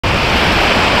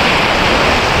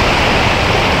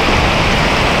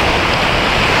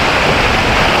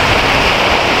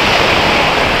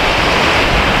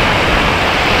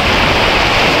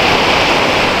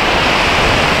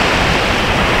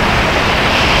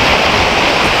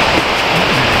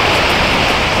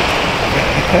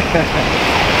There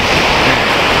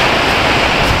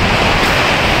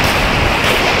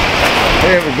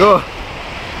we go.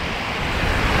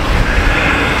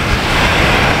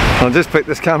 I'll just pick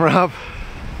this camera up.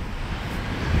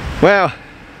 Well,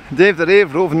 Dave the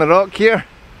Rave, roving the rock here.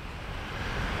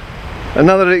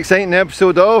 Another exciting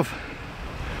episode of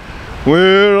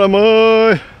Where Am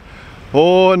I?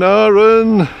 On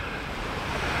Arran.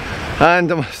 And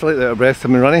I'm slightly out of breath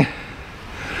from me running.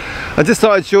 I just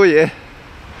thought I'd show you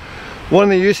one of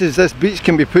the uses this beach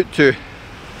can be put to.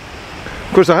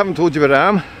 Of course I haven't told you where I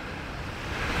am,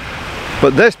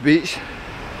 but this beach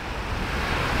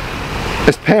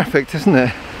is perfect, isn't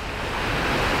it?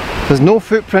 There's no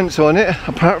footprints on it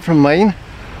apart from mine.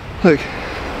 Look,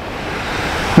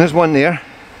 there's one there.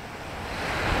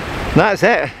 That's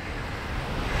it.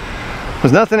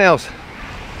 There's nothing else.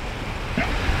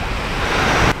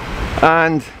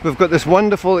 And we've got this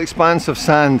wonderful expanse of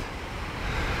sand.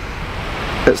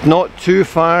 It's not too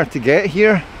far to get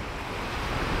here,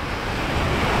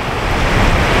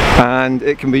 and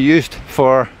it can be used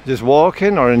for just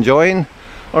walking or enjoying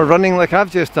or running like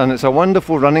I've just done. It's a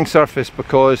wonderful running surface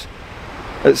because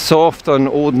it's soft on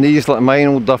old knees like mine,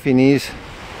 old Duffy knees.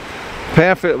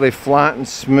 Perfectly flat and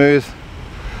smooth.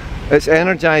 It's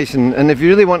energising, and if you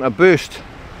really want a boost,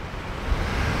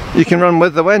 you can run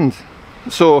with the wind.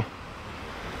 So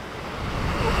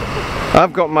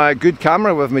I've got my good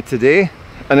camera with me today,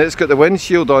 and it's got the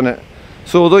windshield on it.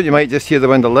 So although you might just hear the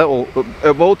wind a little,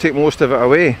 it will take most of it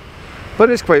away. But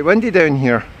it's quite windy down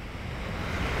here.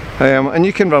 And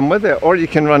you can run with it, or you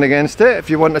can run against it if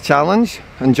you want a challenge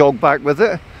and jog back with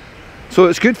it. So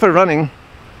it's good for running.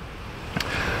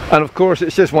 And of course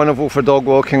it's just wonderful for dog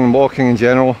walking and walking in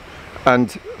general, and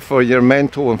for your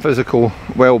mental and physical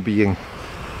well-being.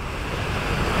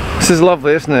 This is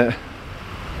lovely, isn't it?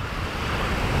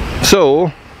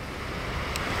 So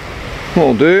what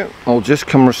I'll do, I'll just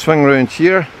come swing round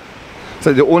here. It's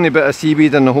like the only bit of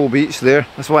seaweed in the whole beach there.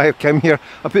 That's why I came here.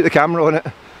 I put the camera on it.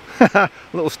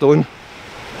 Little stone.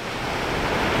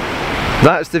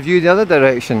 That's the view the other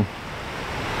direction.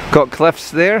 Got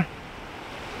cliffs there.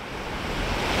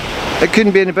 It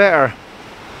couldn't be any better.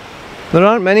 There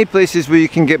aren't many places where you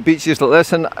can get beaches like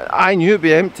this, and I knew it'd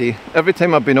be empty. Every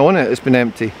time I've been on it, it's been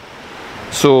empty.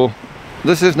 So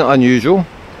this isn't unusual.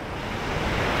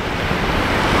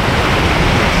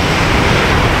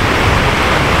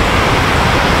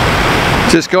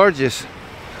 Just gorgeous.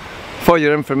 For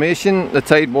your information, the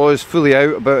tide was fully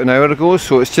out about an hour ago,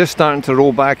 so it's just starting to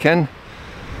roll back in.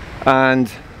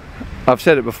 And I've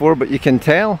said it before, but you can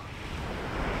tell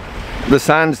the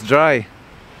sand's dry.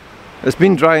 It's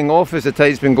been drying off as the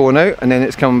tide's been going out, and then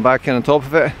it's coming back in on top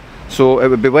of it. So it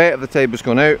would be wet if the tide was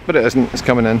going out, but it isn't, it's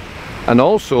coming in. And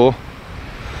also,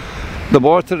 the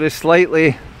water is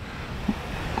slightly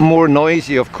more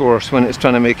noisy, of course, when it's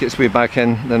trying to make its way back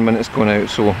in than when it's going out.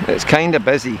 So it's kind of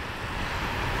busy.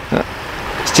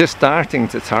 It's just starting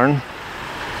to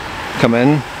come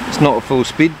in. It's not at full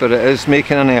speed, but it is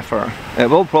making an effort. It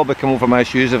will probably come over my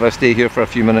shoes if I stay here for a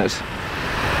few minutes.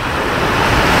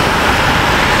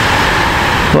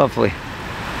 Lovely.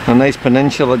 A nice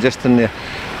peninsula just in the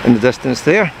distance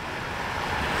there.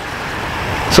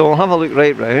 So I'll have a look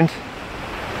right round.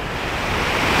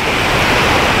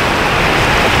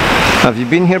 Have you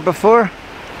been here before?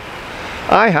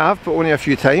 I have, but only a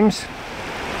few times.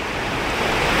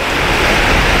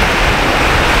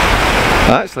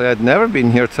 Actually, I'd never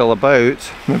been here till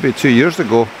about maybe 2 years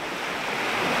ago,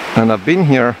 and I've been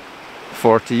here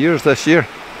 40 years this year.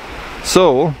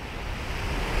 So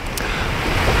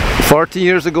 40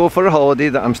 years ago for a holiday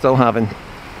that I'm still having.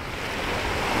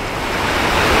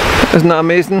 Isn't that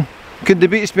amazing? Could the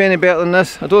beach be any better than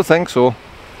this? I don't think so.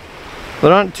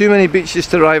 There aren't too many beaches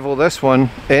to rival this one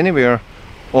anywhere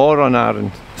or on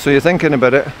Arran. So you're thinking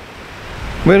about it.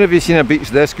 Where have you seen a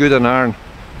beach this good on Arran?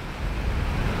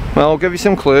 Well, I'll give you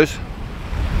some clues.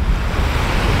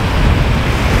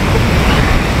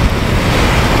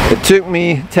 It took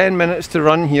me 10 minutes to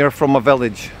run here from a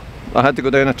village. I had to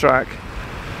go down a track.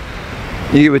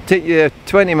 It would take you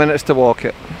 20 minutes to walk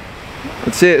it.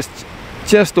 I'd say it's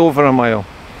just over a mile.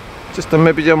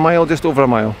 Maybe a mile, just over a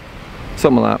mile.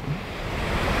 Something like that.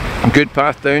 A good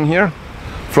path down here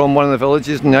from one of the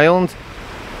villages in the island.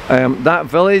 That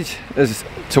village is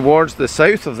towards the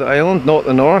south of the island, not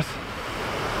the north.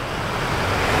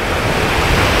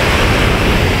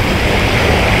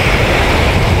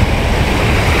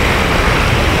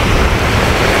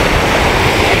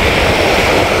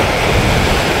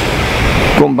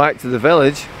 Going back to the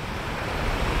village,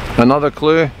 another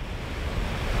clue.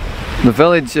 The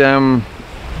village,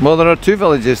 well, there are two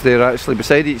villages there actually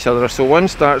beside each other. So one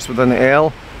starts with an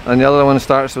L and the other one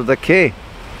starts with a K.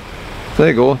 So there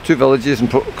you go, two villages in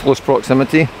close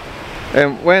proximity.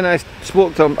 When I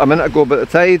spoke to a minute ago about the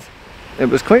tide, it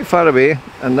was quite far away,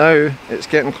 and now it's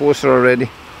getting closer already.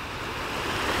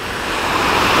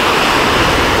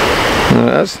 There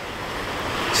it is.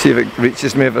 See if it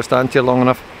reaches me if I stand here long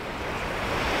enough.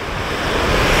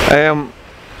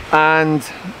 And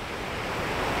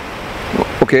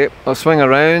okay, I'll swing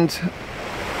around.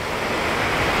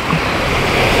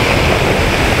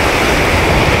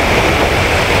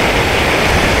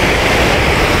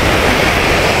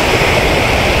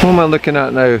 What am I looking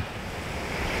at now?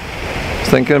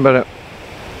 Just thinking about it.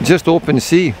 Just open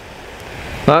sea.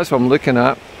 That's what I'm looking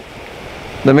at.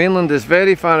 The mainland is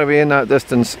very far away in that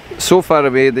distance, so far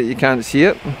away that you can't see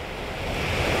it.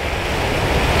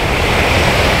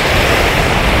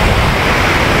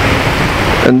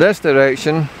 In this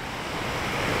direction,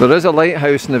 there is a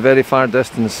lighthouse in the very far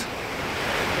distance.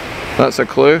 That's a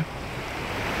clue.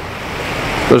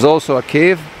 There's also a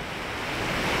cave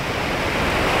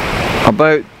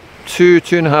about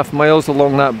 2.5 miles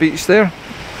along that beach there.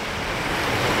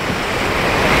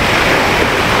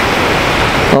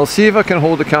 I'll see if I can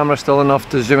hold the camera still enough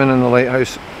to zoom in on the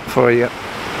lighthouse for you.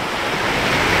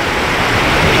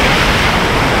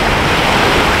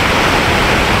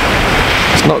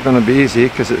 It's not going to be easy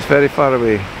because it's very far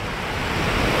away.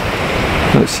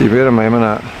 Let's see, where am I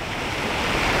at?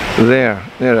 There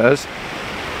it is.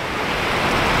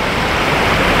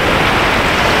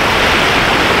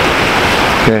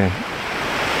 Okay,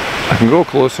 I can go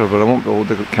closer but I won't be able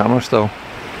to hold the camera still.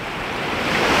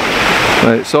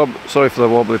 Right, so, sorry for the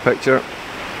wobbly picture.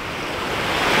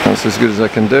 That's as good as I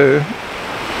can do.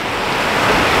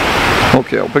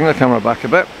 Okay, I'll bring the camera back a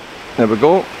bit. There we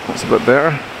go, that's a bit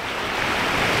better.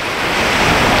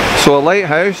 So a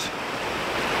lighthouse,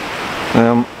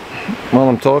 while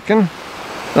I'm talking,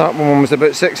 that one was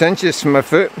about 6 inches from my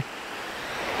foot.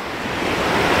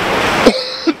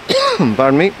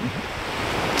 Pardon me.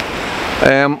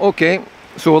 Okay,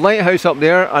 so a lighthouse up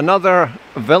there, another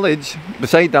village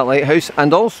beside that lighthouse,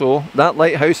 and also that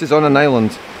lighthouse is on an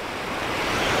island.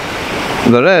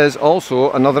 There is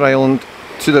also another island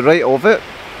to the right of it,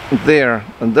 there,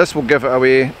 and this will give it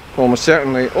away almost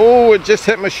certainly. Oh, it just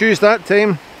hit my shoes that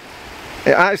time.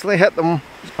 It actually hit them.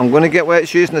 I'm going to get wet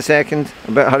shoes in a second.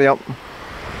 I better hurry up.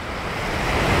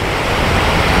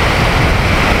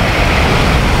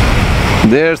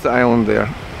 There's the island there.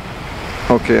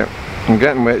 Okay, I'm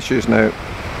getting wet shoes now.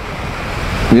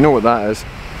 You know what that is.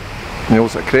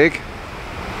 Ailsa Craig.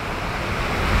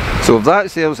 So if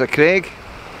that's Ailsa Craig,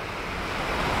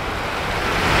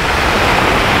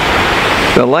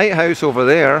 the lighthouse over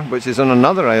there, which is on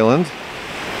another island,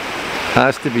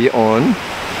 has to be on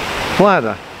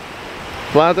Plada.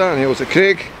 Plada and Ailsa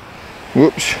Craig.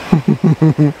 Whoops.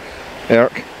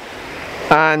 Erk.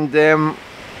 And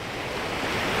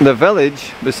the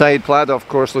village beside Plada, of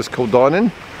course, was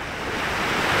Kildonan.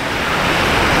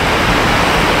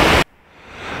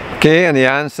 Okay, and the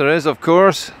answer is, of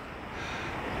course,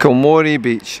 Kilmorey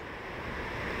Beach.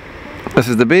 This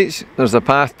is the beach. There's a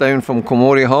path down from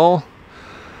Kilmorey Hall,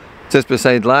 just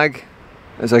beside Lag.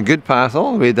 It's a good path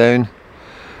all the way down,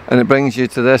 and it brings you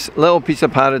to this little piece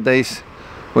of paradise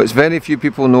which very few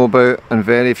people know about and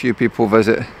very few people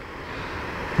visit,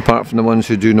 apart from the ones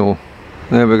who do know.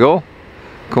 There we go.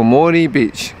 Kilmorey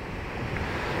Beach.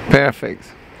 Perfect.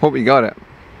 Hope you got it.